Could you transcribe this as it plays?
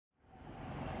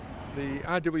The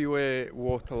IWA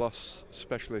Water Loss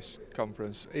Specialist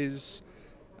Conference is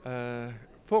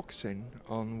focusing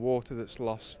on water that's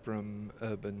lost from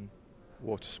urban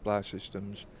water supply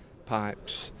systems,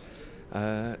 pipes.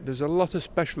 There's a lot of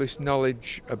specialist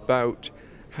knowledge about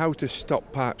how to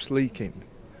stop pipes leaking.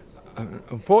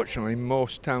 Unfortunately,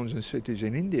 most towns and cities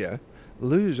in India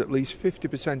lose at least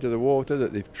 50% of the water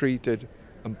that they've treated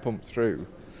and pumped through.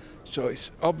 So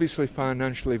it's obviously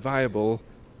financially viable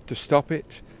to stop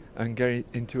it and get it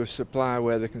into a supply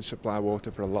where they can supply water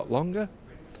for a lot longer,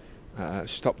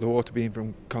 stop the water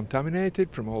being contaminated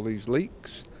from all these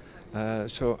leaks,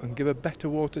 and give a better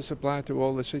water supply to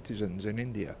all the citizens in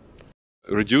India.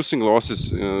 Reducing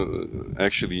losses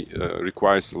actually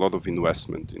requires a lot of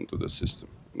investment into the system,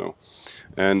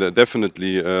 and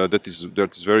definitely that is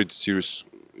very serious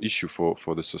issue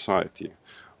for the society.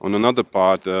 On another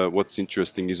part, what's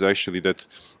interesting is actually that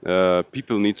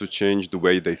people need to change the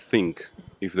way they think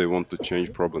if they want to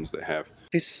change problems they have.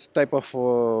 This type of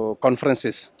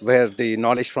conferences where the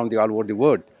knowledge from all over the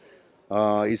world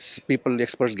is people,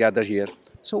 experts gather here.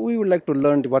 So we would like to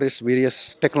learn what is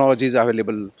various technologies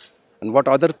available and what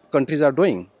other countries are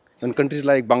doing. In countries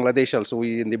like Bangladesh also,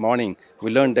 in the morning,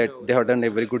 we learned that they have done a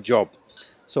very good job.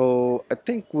 So I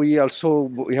think we have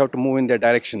to move in that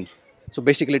direction. So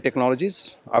basically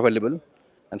technologies available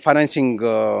and financing,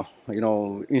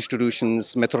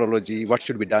 institutions, methodology, what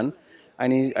should be done,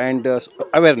 and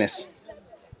awareness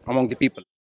among the people.